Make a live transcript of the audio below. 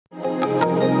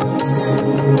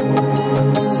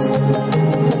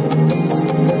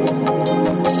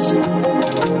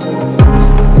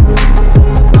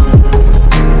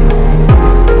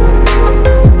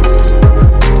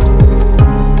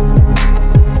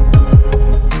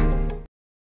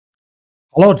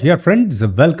Hello dear friends,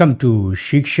 welcome to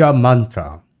Shiksha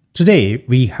Mantra. Today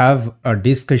we have a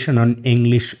discussion on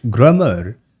English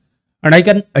grammar, and I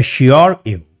can assure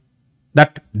you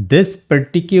that this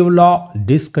particular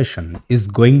discussion is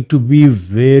going to be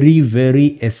very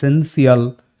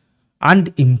essential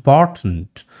and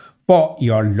important for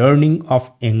your learning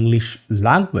of English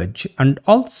language, and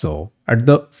also at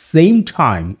the same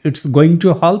time it's going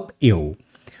to help you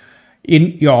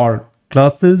in your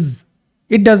classes.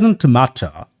 It doesn't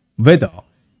matter whether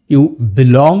you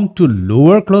belong to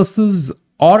lower classes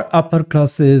or upper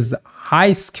classes,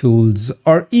 high schools,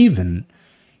 or even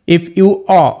if you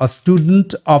are a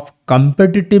student of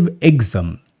competitive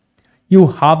exam. You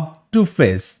have to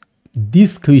face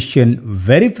this question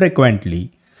very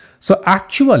frequently. So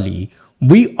actually,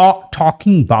 we are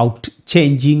talking about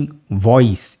changing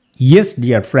voice. Yes,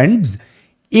 dear friends,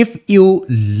 if you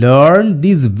learn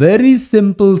these very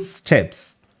simple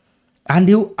steps and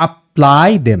you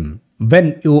apply them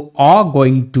when you are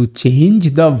going to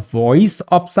change the voice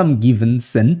of some given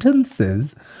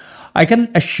sentences, I can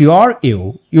assure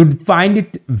you, you'd find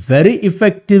it very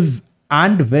effective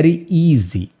and very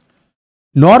easy.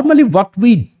 Normally, what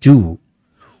we do,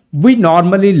 we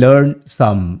normally learn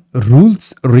some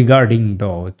rules regarding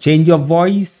the change of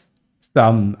voice,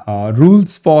 some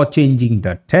rules for changing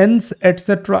the tense,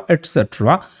 etc.,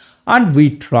 and we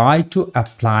try to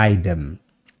apply them.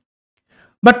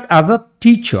 But as a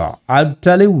teacher, I'll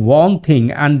tell you one thing,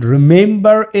 and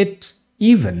remember it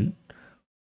even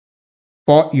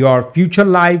for your future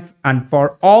life and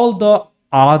for all the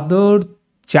other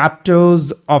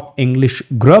chapters of English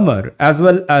grammar, as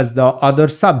well as the other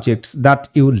subjects that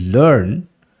you learn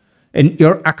in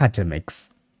your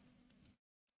academics.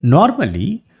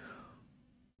 Normally,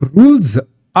 rules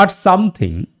are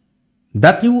something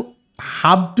that you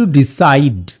have to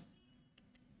decide,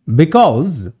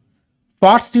 because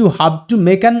first you have to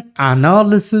make an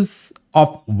analysis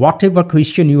of whatever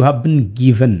question you have been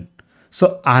given.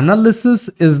 So analysis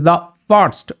is the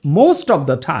first. Most of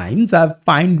the times I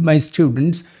find my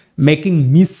students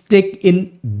making mistake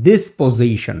in this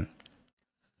position.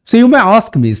 So you may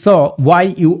ask me, so why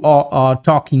you are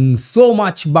talking so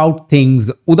much about things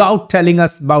without telling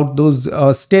us about those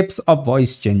steps of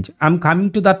voice change? I'm coming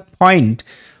to that point.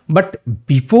 But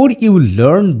before you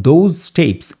learn those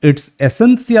steps, it's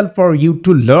essential for you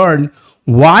to learn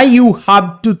why you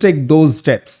have to take those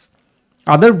steps.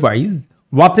 Otherwise,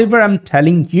 whatever I'm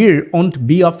telling here won't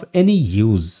be of any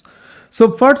use.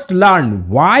 So first learn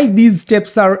why these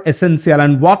steps are essential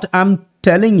and what I'm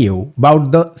telling you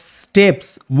about the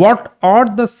steps. What are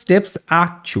the steps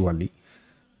actually?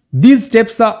 These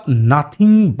steps are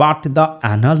nothing but the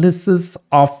analysis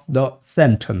of the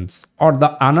sentence or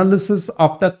the analysis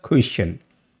of the question.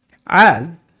 As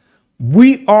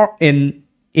we are in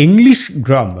English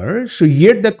grammar, so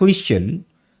here the question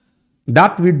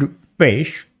that we'd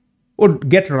face would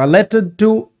get related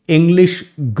to English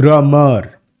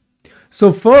grammar.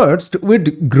 So first,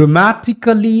 we'd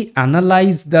grammatically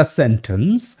analyze the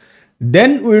sentence.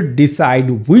 Then we'll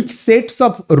decide which sets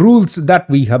of rules that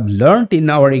we have learned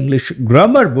in our English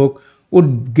grammar book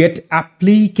would get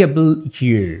applicable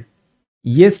here.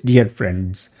 Yes, dear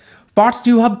friends. First,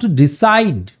 you have to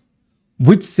decide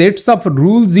which sets of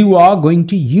rules you are going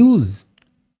to use.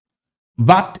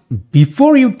 But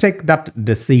before you take that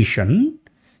decision,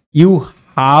 you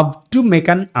have to make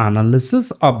an analysis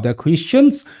of the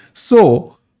questions.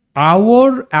 So,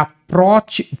 our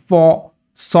approach for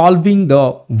solving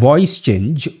the voice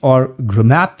change or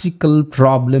grammatical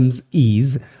problems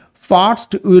is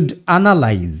first would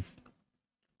analyze.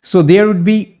 So there would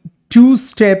be two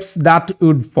steps that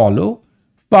would follow.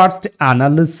 First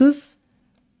analysis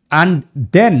and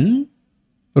then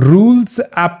rules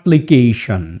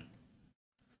application.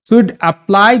 So we'd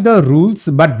apply the rules,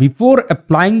 but before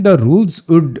applying the rules,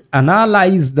 would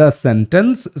analyze the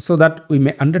sentence so that we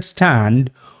may understand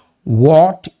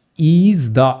what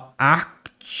is the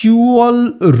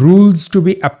actual rules to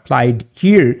be applied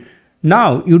here.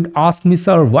 Now you'd ask me,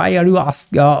 sir, why are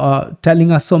you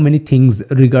telling us so many things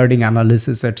regarding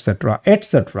analysis,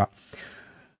 etc.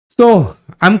 So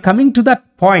I'm coming to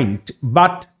that point,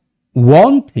 but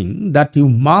one thing that you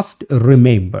must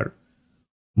remember,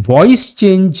 voice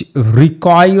change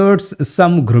requires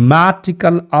some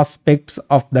grammatical aspects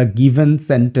of the given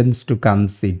sentence to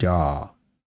consider.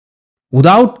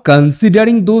 Without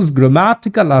considering those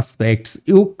grammatical aspects,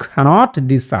 you cannot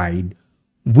decide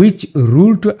which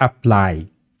rule to apply.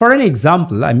 For an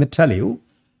example, I may tell you,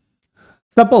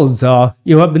 suppose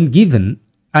you have been given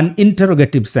an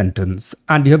interrogative sentence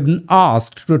and you have been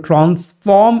asked to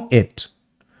transform it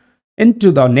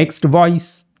into the next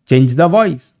voice, change the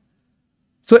voice.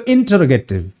 So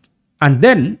interrogative. And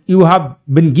then you have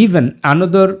been given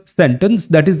another sentence,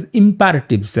 that is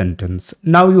imperative sentence.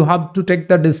 Now you have to take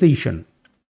the decision.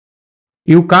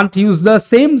 You can't use the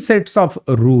same sets of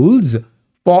rules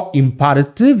for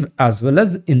imperative as well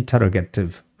as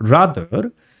interrogative.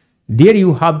 Rather, there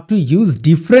you have to use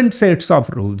different sets of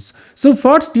rules. So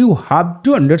first you have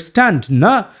to understand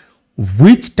now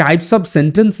which types of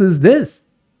sentence is this.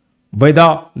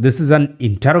 Whether this is an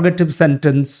interrogative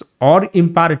sentence or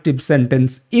imperative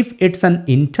sentence. If it's an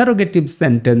interrogative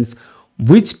sentence,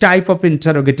 which type of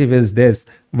interrogative is this?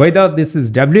 Whether this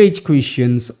is WH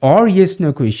questions or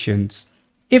yes/no questions.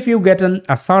 If you get an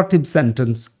assertive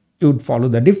sentence, you would follow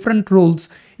the different rules.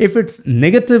 If it's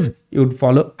negative, you would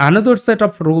follow another set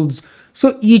of rules.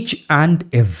 So each and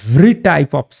every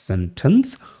type of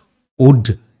sentence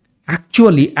would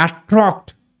actually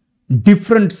attract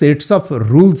different sets of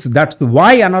rules. That's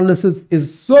why analysis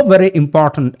is so very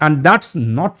important, and that's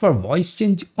not for voice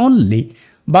change only,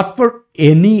 but for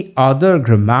any other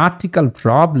grammatical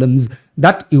problems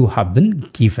that you have been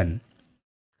given.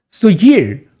 So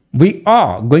here we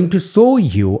are going to show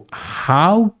you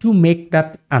how to make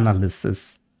that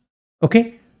analysis.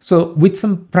 Okay, so with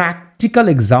some practical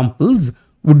examples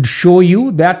would show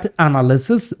you that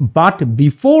analysis, but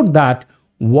before that,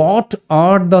 what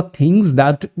are the things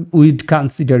that we'd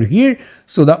consider here?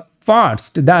 So the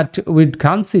first that we'd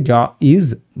consider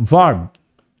is verb.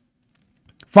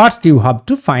 First, you have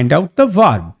to find out the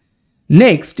verb.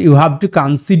 Next, you have to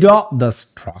consider the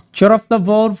structure of the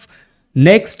verb.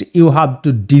 Next, you have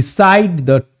to decide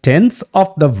the tense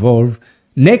of the verb.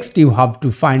 Next, you have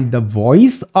to find the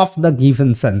voice of the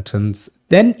given sentence.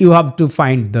 Then you have to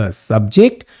find the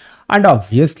subject, and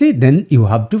obviously then you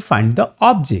have to find the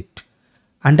object.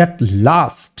 And at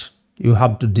last, you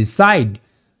have to decide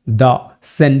the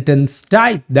sentence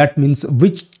type. That means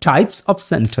which types of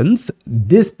sentence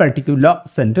this particular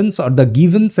sentence or the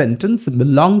given sentence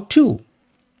belong to.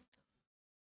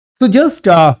 So just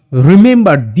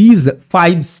remember these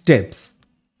 5 steps.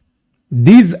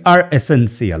 These are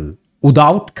essential.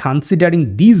 Without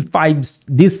considering these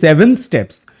 7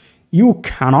 steps, you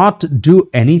cannot do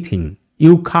anything.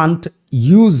 You can't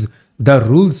use the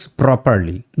rules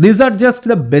properly. These are just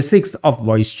the basics of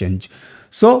voice change.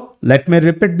 So let me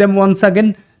repeat them once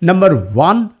again. Number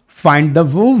 1, find the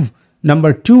verb.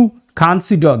 Number 2,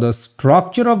 consider the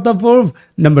structure of the verb.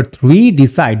 Number 3,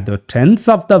 decide the tense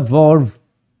of the verb.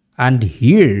 And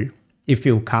here, if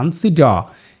you consider,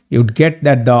 you'd get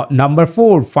that the number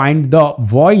 4, find the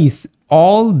voice.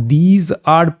 All these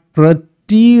are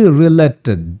pretty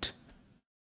related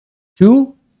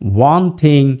to one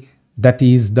thing, that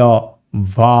is the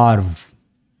verb.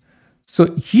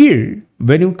 So here,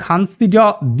 when you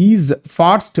consider these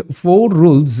first 4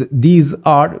 rules, these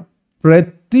are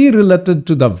pretty related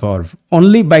to the verb.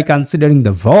 Only by considering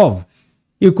the verb,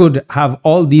 you could have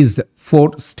all these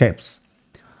 4 steps.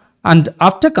 And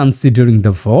after considering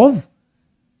the verb,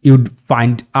 you'd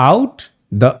find out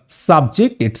the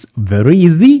subject. It's very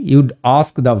easy. You'd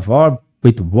ask the verb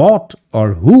with what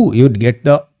or who, you'd get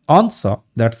the answer.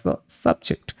 That's the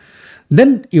subject.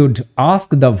 Then you'd ask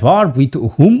the verb with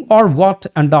whom or what,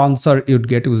 and the answer you'd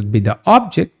get would be the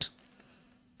object.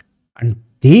 And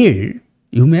there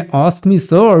you may ask me,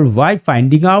 sir, why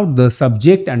finding out the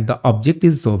subject and the object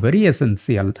is so very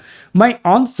essential? My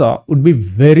answer would be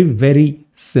very, very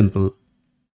simple.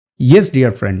 Yes,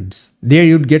 dear friends, there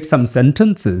you'd get some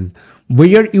sentences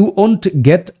where you won't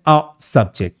get a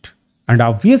subject. And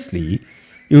obviously,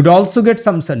 you'd also get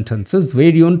some sentences where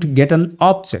you won't get an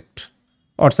object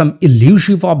or some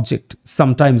elusive object.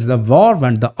 Sometimes the verb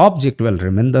and the object will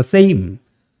remain the same.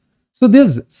 So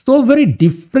there's so very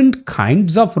different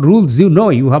kinds of rules.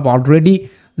 You have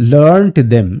already learned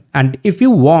them. And if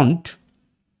you want,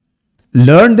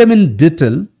 learn them in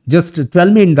detail, just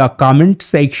tell me in the comment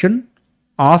section.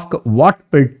 Ask what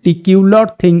particular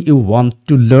thing you want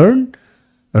to learn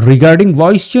regarding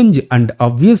voice change, and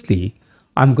obviously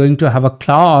I'm going to have a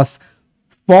class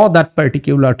for that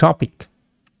particular topic.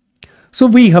 So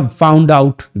we have found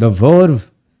out the verb,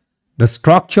 the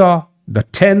structure, the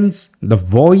tense, the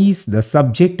voice, the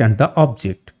subject and the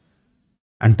object.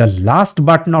 And the last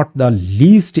but not the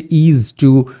least is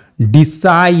to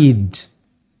decide.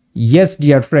 Yes,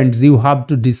 dear friends, you have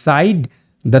to decide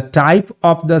the type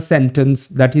of the sentence,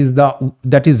 that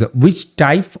is which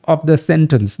type of the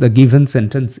sentence the given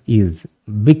sentence is,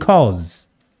 because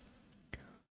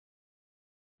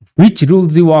which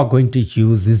rules you are going to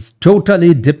use is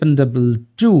totally dependable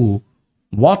to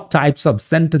what types of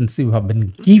sentence you have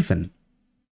been given.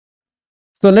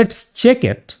 So let's check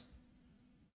it,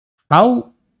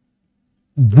 how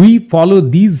we follow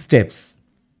these steps.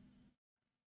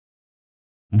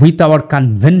 with our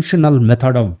conventional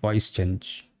method of voice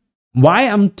change. Why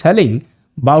I'm telling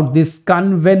about this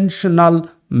conventional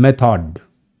method?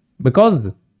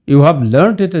 Because you have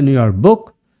learned it in your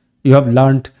book. You have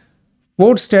learned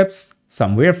 4 steps,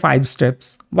 somewhere 5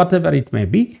 steps, whatever it may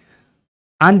be.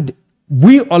 And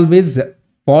we always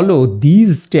follow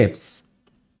these steps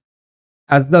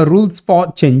as the rules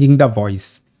for changing the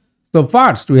voice. So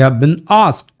first, we have been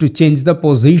asked to change the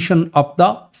position of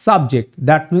the subject.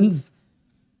 That means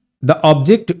the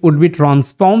object would be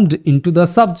transformed into the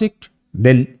subject.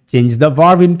 Then change the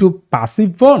verb into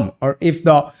passive form, or if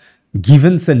the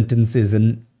given sentence is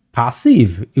in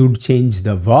passive, you would change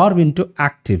the verb into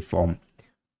active form.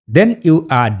 Then you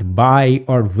add by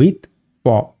or with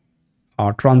for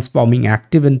transforming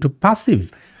active into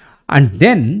passive. And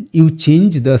then you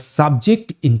change the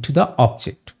subject into the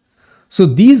object. So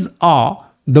these are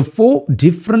the 4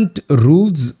 different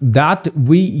rules that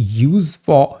we use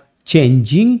for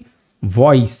changing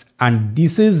voice, and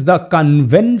this is the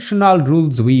conventional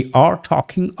rules we are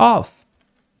talking of.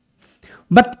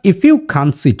 But if you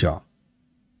consider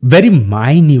very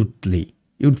minutely,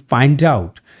 you'd find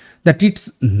out that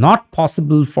it's not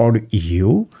possible for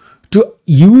you to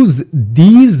use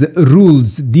these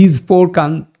rules, these 4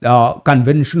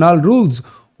 conventional rules,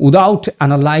 without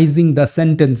analyzing the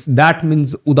sentence. That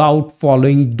means without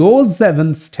following those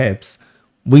 7 steps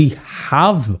we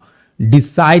have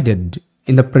decided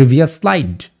in the previous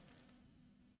slide.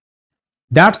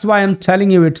 That's why I'm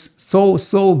telling you it's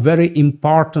so very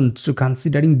important to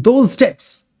considering those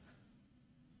steps.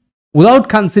 Without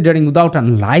considering, without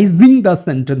analyzing the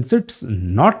sentence, it's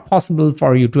not possible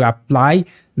for you to apply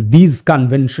these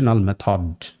conventional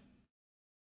methods.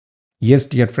 Yes,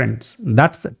 dear friends,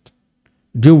 that's it.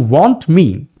 Do you want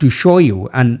me to show you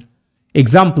an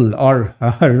example, or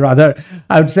rather,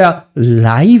 I would say a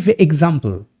live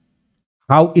example,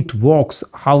 how it works,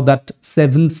 how that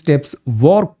 7 steps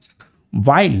works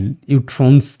while you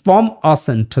transform a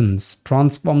sentence,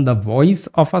 transform the voice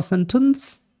of a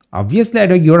sentence? Obviously, I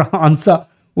know your answer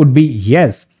would be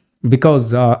yes,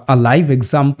 because a live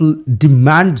example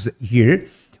demands here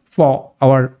for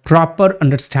our proper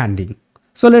understanding.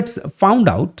 So let's find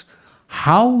out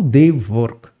how they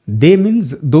work. They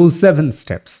means those 7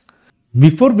 steps.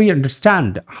 Before we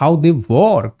understand how they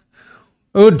work,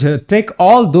 we would take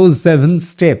all those 7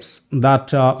 steps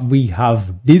that we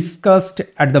have discussed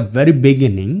at the very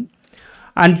beginning,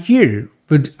 and here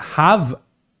we'd have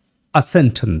a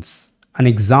sentence, an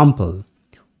example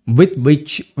with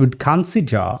which we'd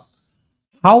consider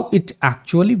how it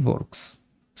actually works.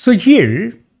 So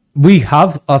here we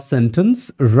have a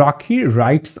sentence, Rocky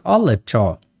writes a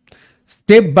letter.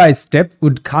 Step by step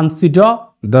would consider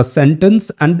the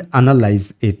sentence and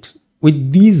analyze it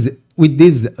with these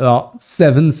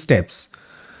 7 steps.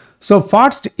 So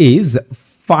first is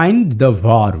find the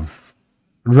verb.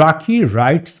 Rocky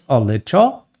writes a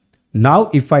letter. Now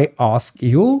if I ask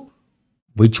you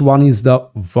which one is the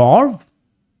verb,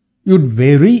 you'd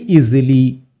very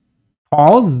easily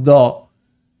pause the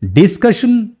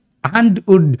discussion and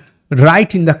would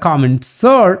write in the comments,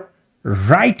 sir,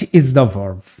 write is the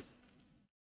verb.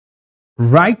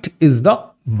 Write is the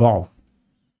verb.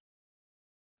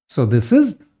 So this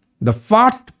is the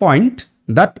first point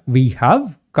that we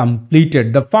have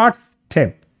completed. The first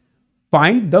step,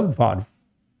 find the verb.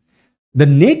 The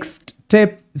next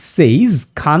step says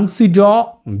consider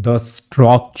the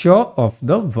structure of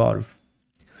the verb.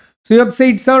 So you have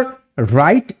said, sir,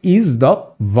 write is the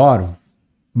verb,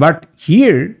 but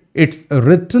here it's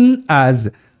written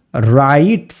as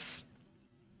writes.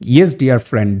 Yes, dear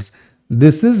friends,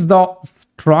 this is the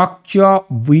structure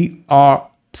we are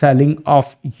telling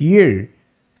of here.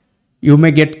 You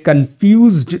may get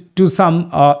confused to some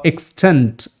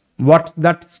extent what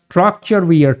that structure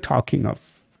we are talking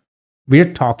of. We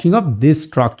are talking of this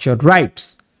structure,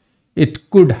 writes. It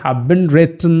could have been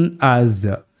written as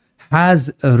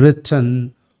has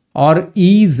written, or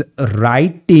is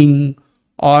writing,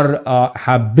 or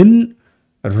have been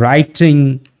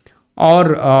writing,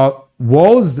 or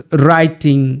was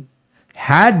writing,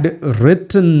 had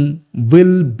written,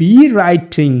 will be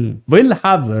writing, will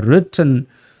have written.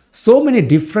 So many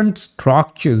different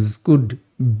structures could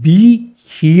be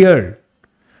here.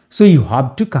 So you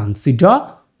have to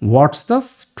consider what's the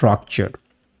structure.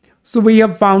 So we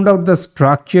have found out the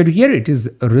structure here. It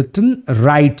is written,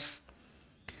 writes.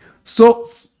 So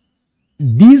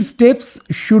these steps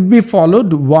should be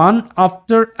followed one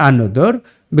after another,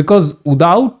 because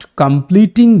without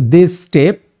completing this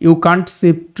step, you can't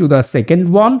shift to the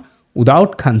second one.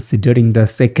 Without considering the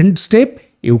second step,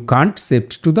 you can't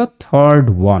shift to the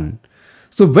third one.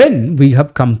 So when we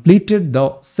have completed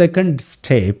the second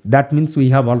step, that means we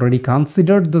have already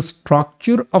considered the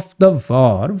structure of the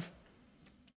verb.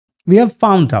 We have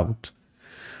found out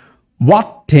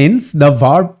what tense the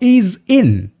verb is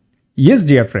in. Yes,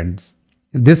 dear friends,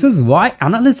 this is why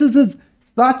analysis is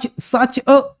such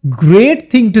a great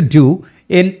thing to do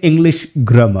in English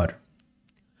grammar.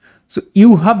 So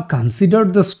you have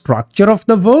considered the structure of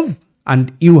the verb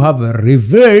and you have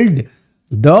revealed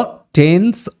the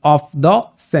tense of the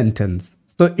sentence.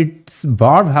 So its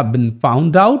verb have been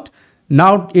found out.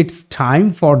 Now it's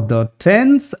time for the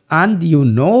tense, and you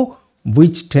know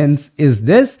which tense is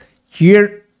this.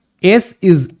 Here S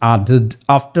is added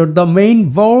after the main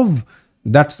verb.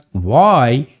 That's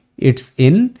why it's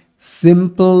in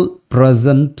simple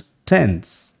present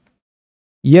tense.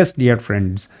 Yes, dear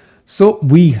friends. So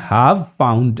we have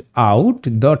found out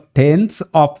the tense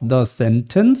of the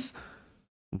sentence.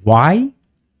 Why?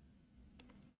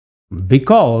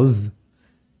 Because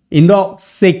in the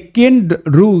second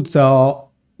rules,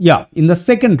 in the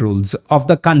second rules of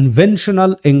the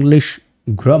conventional English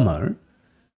grammar,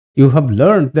 you have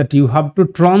learned that you have to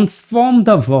transform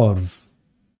the verb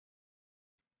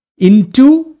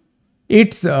into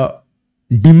its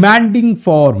demanding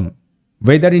form,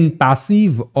 whether in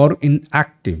passive or in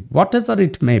active, whatever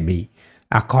it may be,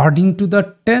 according to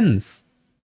the tense.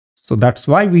 So that's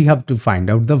why we have to find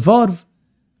out the verb,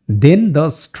 then the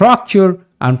structure,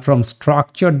 and from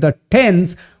structure the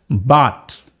tense.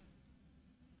 But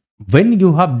when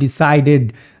you have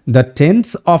decided the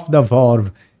tense of the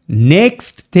verb,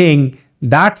 next thing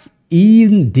that's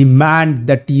in demand,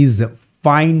 that is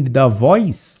find the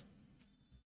voice.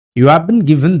 You have been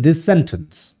given this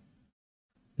sentence.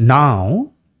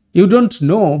 Now you don't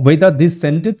know whether this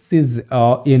sentence is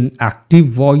in active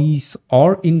voice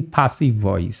or in passive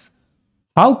voice.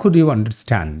 How could you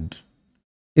understand?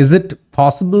 Is it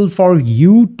possible for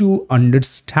you to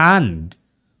understand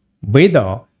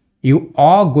whether you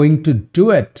are going to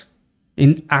do it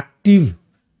in active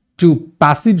to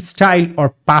passive style or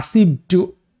passive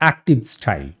to active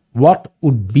style? What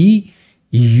would be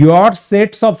your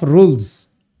sets of rules?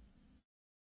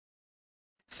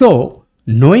 So,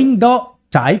 knowing the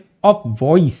type of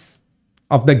voice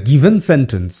of the given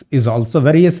sentence is also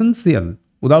very essential.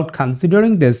 Without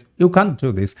considering this, you can't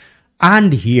do this.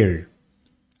 And here,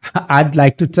 I'd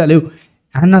like to tell you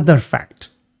another fact.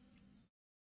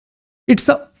 It's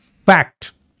a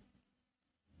fact.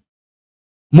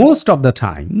 Most of the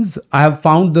times, I have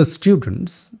found the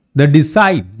students, they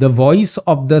decide the voice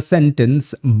of the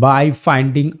sentence by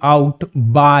finding out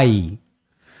by.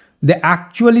 They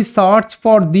actually search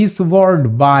for this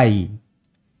word by.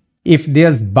 If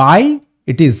there's by,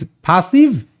 it is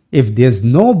passive. If there's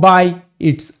no by,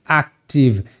 it's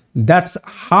active. That's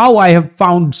how I have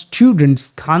found students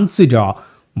consider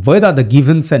whether the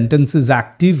given sentence is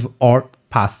active or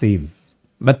passive.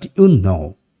 But you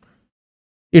know,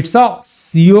 it's a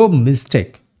sheer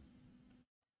mistake.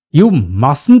 You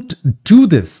mustn't do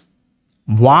this.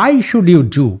 Why should you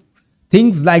do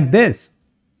things like this?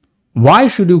 Why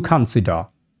should you consider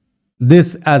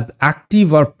this as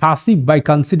active or passive by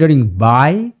considering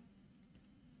by?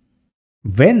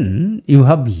 When you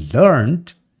have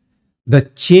learned the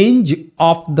change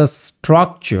of the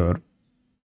structure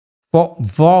for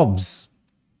verbs,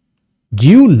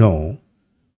 you know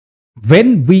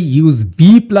when we use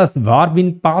be plus verb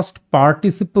in past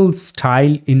participle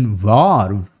style in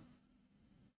verb,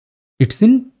 it's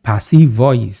in passive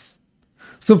voice.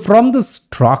 So from the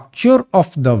structure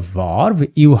of the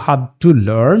verb, you have to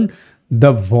learn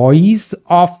the voice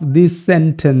of this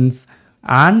sentence,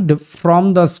 and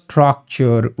from the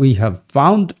structure we have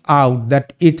found out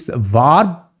that it's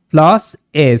verb plus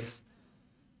s,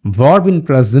 verb in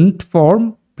present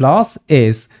form plus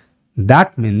s.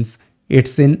 That means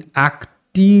it's in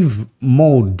active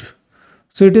mode.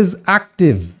 So it is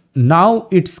active. Now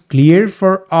it's clear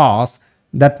for us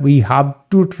that we have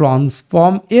to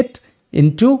transform it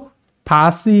into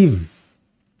passive.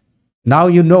 Now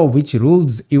you know which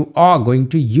rules you are going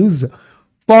to use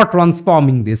for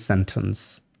transforming this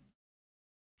sentence.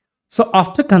 So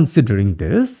after considering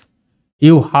this,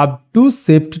 you have to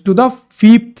shift to the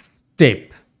fifth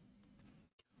step.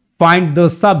 Find the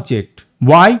subject.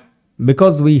 Why?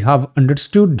 Because we have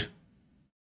understood.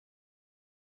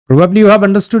 Probably you have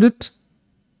understood it.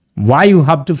 Why you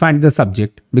have to find the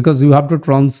subject? Because you have to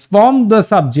transform the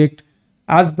subject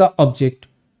as the object,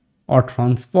 or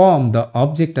transform the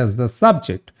object as the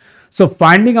subject. So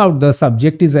finding out the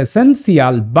subject is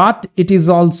essential, but it is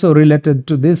also related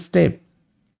to this step.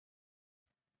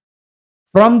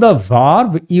 From the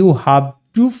verb, you have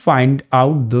to find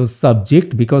out the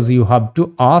subject because you have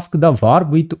to ask the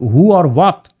verb with who or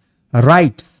what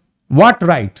writes. What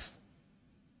writes?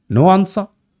 No answer.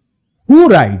 Who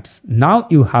writes? Now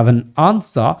you have an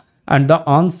answer, and the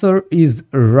answer is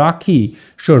Rakhi.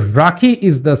 So Rakhi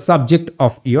is the subject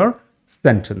of your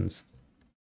sentence.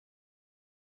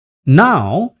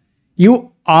 Now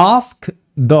you ask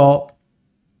the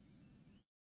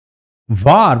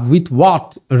verb with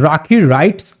what? Rakhi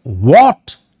writes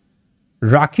what?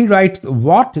 Rakhi writes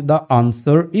what? The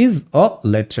answer is a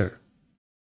letter.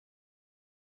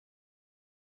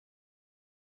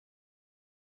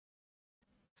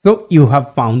 So you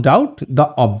have found out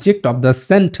the object of the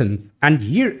sentence, and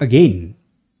here again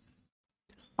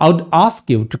I would ask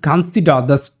you to consider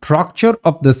the structure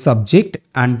of the subject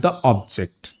and the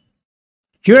object.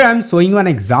 Here I am showing you an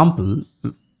example,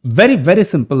 very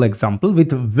simple example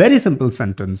with a very simple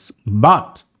sentence,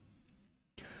 but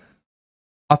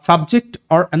a subject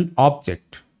or an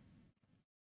object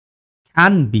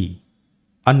can be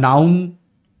a noun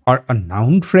or a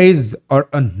noun phrase or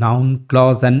a noun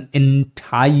clause, an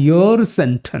entire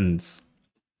sentence,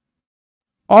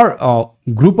 or a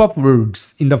group of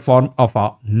words in the form of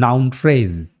a noun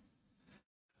phrase.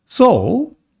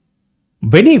 So,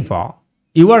 whenever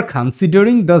you are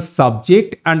considering the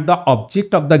subject and the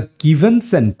object of the given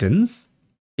sentence,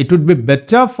 it would be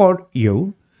better for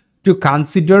you to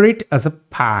consider it as a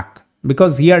pack,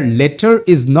 because here letter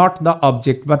is not the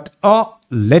object but a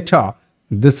letter.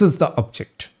 This is the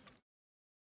object.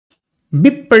 Be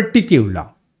particular.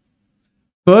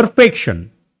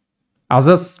 Perfection. As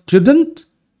a student,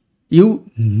 you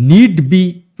need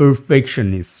be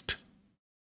perfectionist.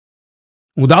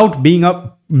 Without being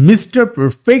a Mr.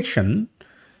 Perfection,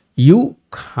 you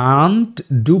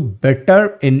can't do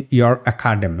better in your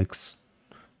academics.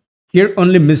 Here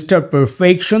only Mr.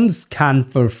 Perfections can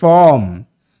perform.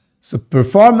 So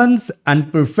performance and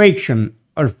perfection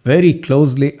are very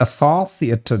closely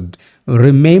associated.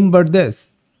 Remember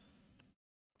this.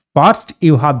 First,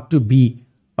 you have to be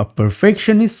a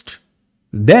perfectionist,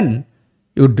 then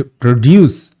you'd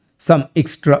produce some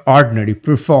extraordinary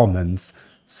performance.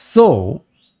 So,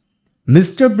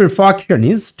 Mr.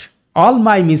 Perfectionist, all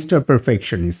my Mr.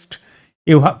 Perfectionist,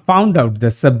 you have found out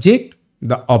the subject,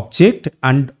 the object,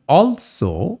 and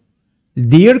also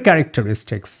their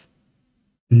characteristics.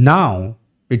 Now,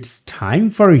 it's time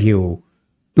for you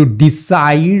to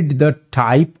decide the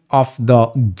type of the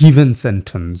given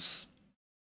sentence.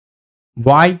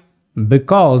 Why?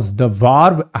 Because the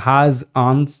verb has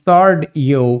answered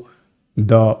you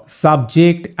the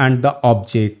subject and the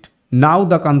object. Now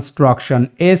the construction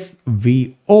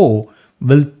SVO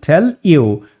will tell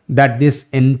you that this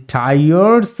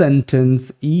entire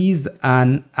sentence is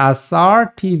an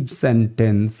assertive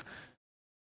sentence.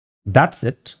 That's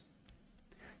it.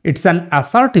 It's an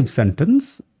assertive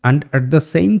sentence, and at the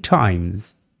same time,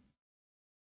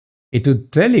 it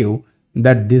would tell you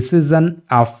that this is an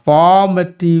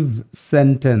affirmative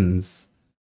sentence.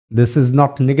 This is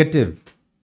not negative.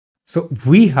 So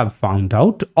we have found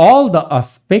out all the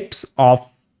aspects of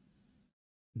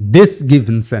this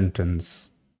given sentence.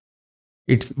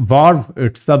 Its verb,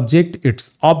 its subject,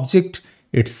 its object,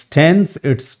 its tense,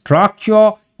 its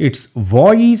structure, its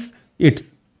voice, its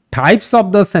types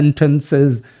of the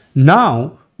sentences.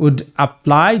 Now would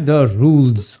apply the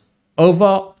rules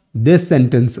over this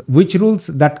sentence. Which rules?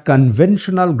 That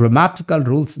conventional grammatical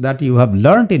rules that you have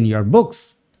learned in your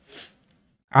books,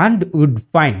 and would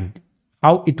find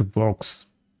how it works.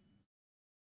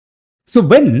 So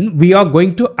when we are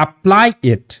going to apply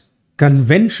it,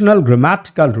 conventional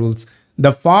grammatical rules,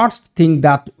 the first thing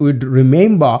that would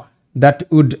remember,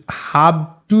 that would have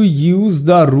to use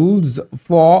the rules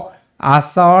for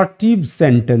assertive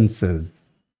sentences.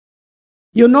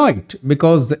 You know it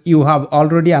because you have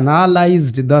already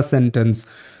analyzed the sentence.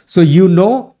 So you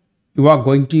know you are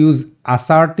going to use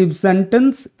assertive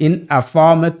sentence in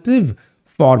affirmative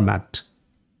format.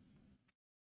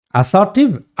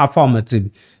 Assertive,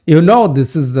 affirmative. You know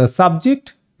this is the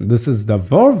subject, this is the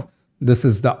verb, this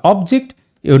is the object.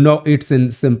 You know it's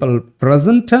in simple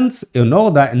present tense. You know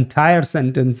the entire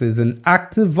sentence is in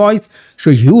active voice. So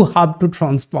you have to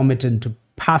transform it into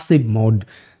passive mode.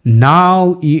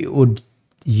 Now you would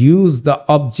use the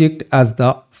object as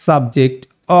the subject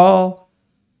or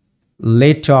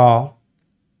later.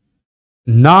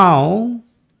 Now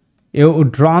you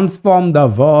would transform the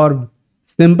verb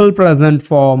simple present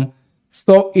form,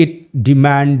 so it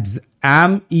demands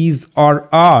am, is, or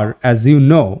are, as you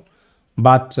know.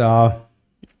 But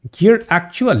here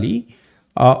actually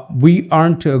we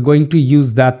aren't going to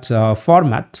use that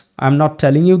format. I'm not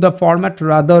telling you the format,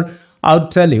 rather I'll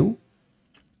tell you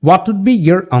what would be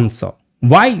your answer.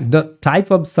 Why the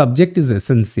type of subject is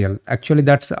essential? Actually,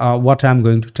 that's what I'm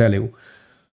going to tell you.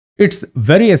 It's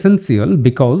very essential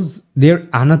because there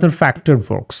another factor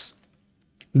works.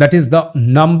 That is the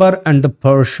number and the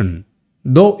person.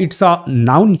 Though it's a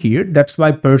noun here, that's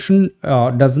why person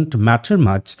doesn't matter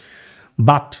much.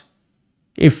 But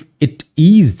if it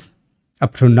is a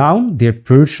pronoun, their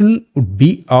person would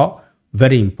be a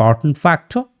very important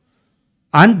factor.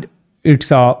 And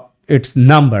its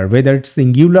number, whether it's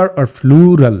singular or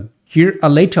plural. Here a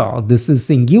letter, this is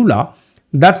singular.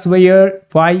 That's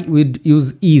why we'd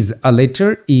use is, a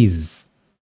letter is.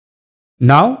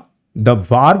 Now the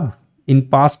verb in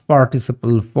past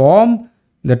participle form,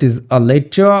 that is a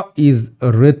letter is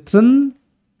written,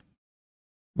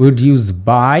 would use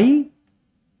by,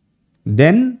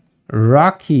 then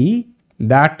Rakhi,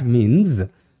 that means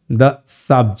the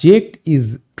subject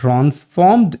is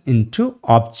transformed into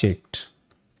object.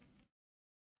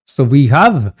 So we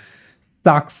have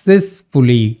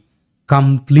successfully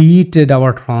completed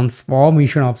our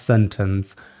transformation of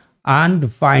sentence,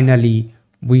 and finally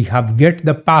we have get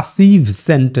the passive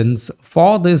sentence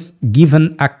for this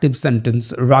given active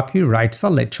sentence. Rakhi writes a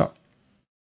letter.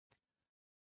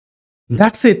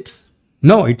 That's it.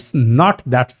 No, it's not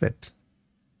that's it.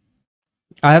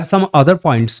 I have some other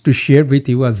points to share with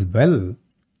you as well.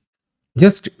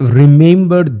 Just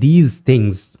remember these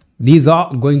things. These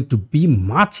are going to be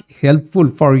much helpful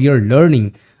for your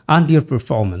learning and your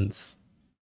performance.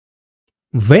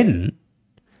 When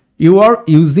you are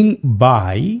using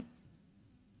by,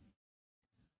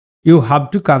 you have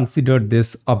to consider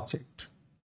this object.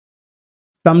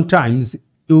 Sometimes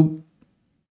you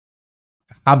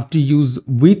have to use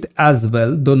with as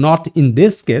well, though not in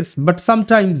this case, but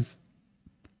sometimes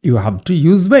you have to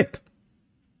use with.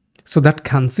 So that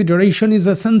consideration is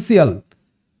essential.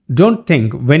 Don't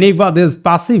think whenever there's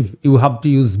passive, you have to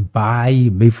use by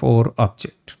before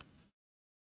object.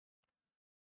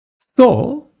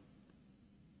 So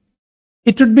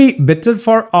it would be better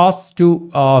for us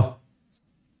to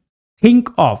think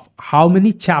of how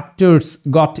many chapters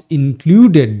got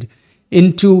included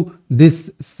into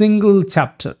this single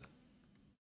chapter.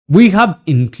 We have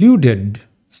included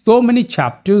so many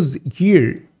chapters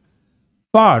here.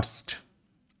 First,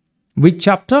 which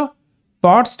chapter?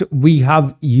 First, we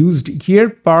have used here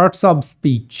parts of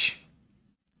speech,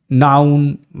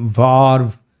 noun,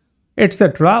 verb,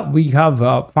 etc. We have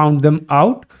found them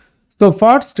out. So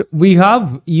first, we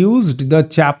have used the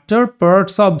chapter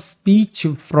parts of speech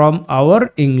from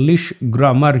our English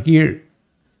grammar here.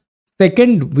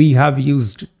 Second, we have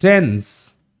used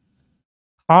tense.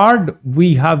 Third,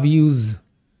 we have used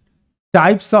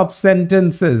types of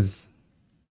sentences.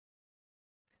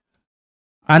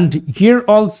 And here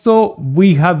also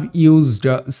we have used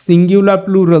singular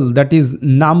plural, that is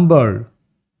number.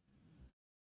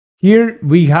 Here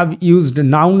we have used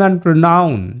noun and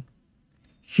pronoun.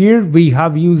 Here we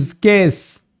have used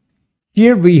case.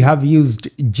 Here we have used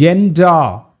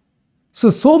gender.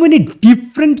 So many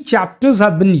different chapters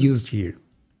have been used here.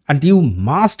 And you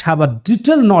must have a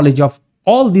detailed knowledge of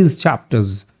all these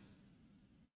chapters.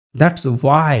 That's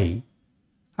why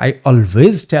I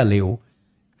always tell you,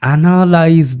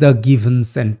 analyze the given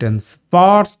sentence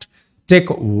first. Take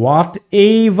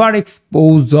whatever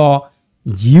exposure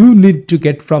you need to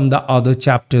get from the other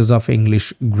chapters of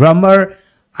English grammar,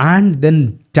 and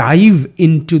then dive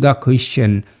into the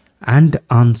question and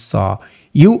answer.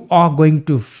 You are going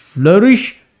to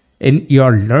flourish in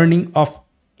your learning of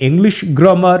English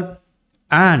grammar,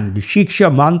 and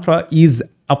Shiksha Mantra is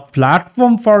a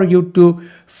platform for you to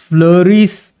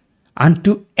flourish and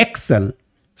to excel.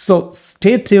 So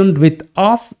stay tuned with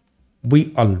us.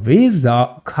 We always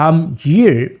come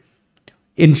here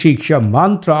in Shiksha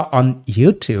Mantra on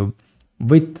YouTube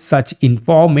with such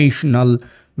informational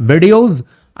videos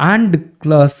and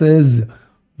classes.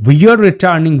 We are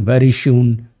returning very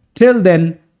soon. Till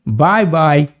then, bye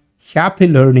bye. Happy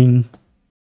learning.